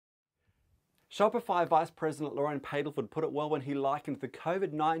Shopify Vice President Lauren Padelford put it well when he likened the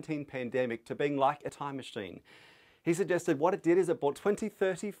COVID-19 pandemic to being like a time machine. He suggested what it did is it brought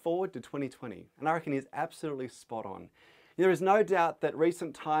 2030 forward to 2020, and I reckon he's absolutely spot on. There is no doubt that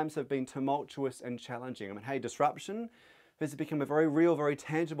recent times have been tumultuous and challenging. I mean, hey, disruption has become a very real, very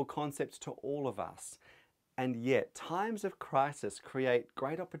tangible concept to all of us. And yet, times of crisis create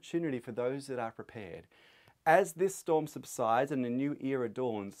great opportunity for those that are prepared. As this storm subsides and a new era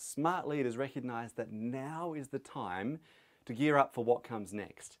dawns, smart leaders recognize that now is the time to gear up for what comes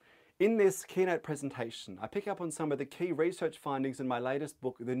next. In this keynote presentation, I pick up on some of the key research findings in my latest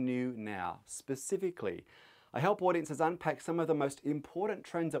book, The New Now. Specifically, I help audiences unpack some of the most important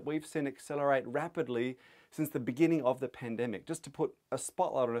trends that we've seen accelerate rapidly since the beginning of the pandemic. Just to put a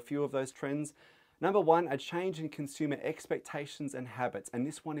spotlight on a few of those trends. Number one, a change in consumer expectations and habits, and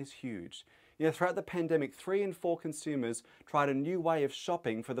this one is huge. Throughout the pandemic, 3 in 4 consumers tried a new way of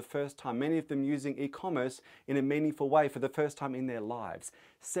shopping for the first time, many of them using e-commerce in a meaningful way for the first time in their lives.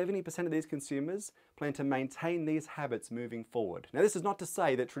 70% of these consumers plan to maintain these habits moving forward. Now, this is not to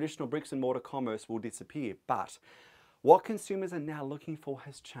say that traditional bricks and mortar commerce will disappear, but what consumers are now looking for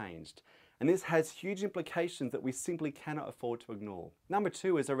has changed. And this has huge implications that we simply cannot afford to ignore. Number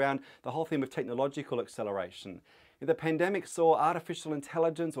 2 is around the whole theme of technological acceleration. The pandemic saw artificial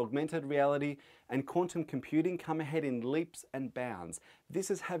intelligence, augmented reality, and quantum computing come ahead in leaps and bounds. This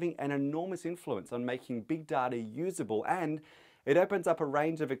is having an enormous influence on making big data usable, and it opens up a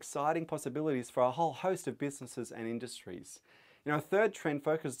range of exciting possibilities for a whole host of businesses and industries. A third trend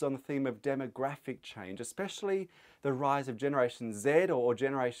focuses on the theme of demographic change, especially the rise of Generation Z or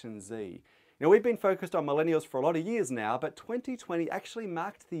Generation Z. We've been focused on millennials for a lot of years now, but 2020 actually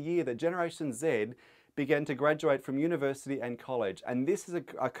marked the year that Generation Z began to graduate from university and college, and this is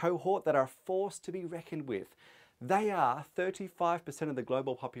a cohort that are a force to be reckoned with. They are 35% of the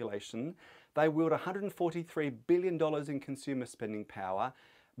global population. They wield $143 billion in consumer spending power,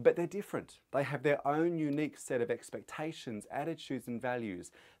 but they're different. They have their own unique set of expectations, attitudes, and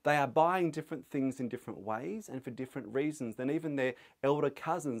values. They are buying different things in different ways and for different reasons than even their elder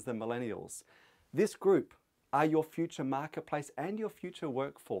cousins, the millennials. This group are your future marketplace and your future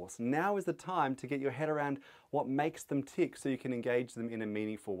workforce. Now is the time to get your head around what makes them tick so you can engage them in a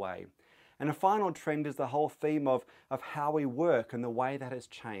meaningful way. And a final trend is the whole theme of how we work and the way that has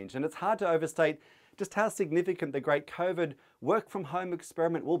changed. And it's hard to overstate just how significant the great COVID work from home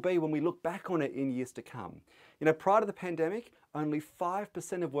experiment will be when we look back on it in years to come. Prior to the pandemic, only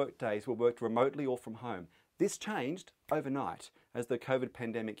 5% of workdays were worked remotely or from home. This changed overnight as the COVID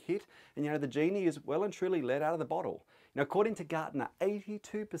pandemic hit, and the genie is well and truly let out of the bottle. According to Gartner,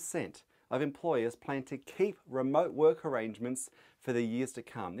 82% of employers plan to keep remote work arrangements for the years to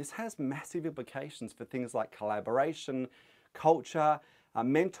come. This has massive implications for things like collaboration, culture,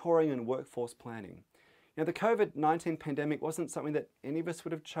 mentoring, and workforce planning. The COVID-19 pandemic wasn't something that any of us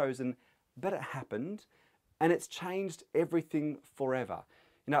would have chosen, but it happened, and it's changed everything forever.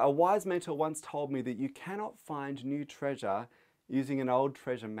 A wise mentor once told me that you cannot find new treasure using an old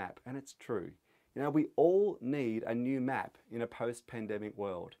treasure map, and it's true. We all need a new map in a post-pandemic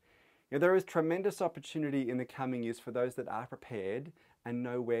world. There is tremendous opportunity in the coming years for those that are prepared and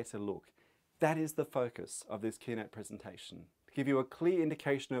know where to look. That is the focus of this keynote presentation. To give you a clear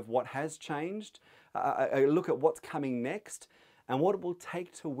indication of what has changed, a look at what's coming next, and what it will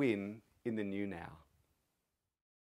take to win in the new now.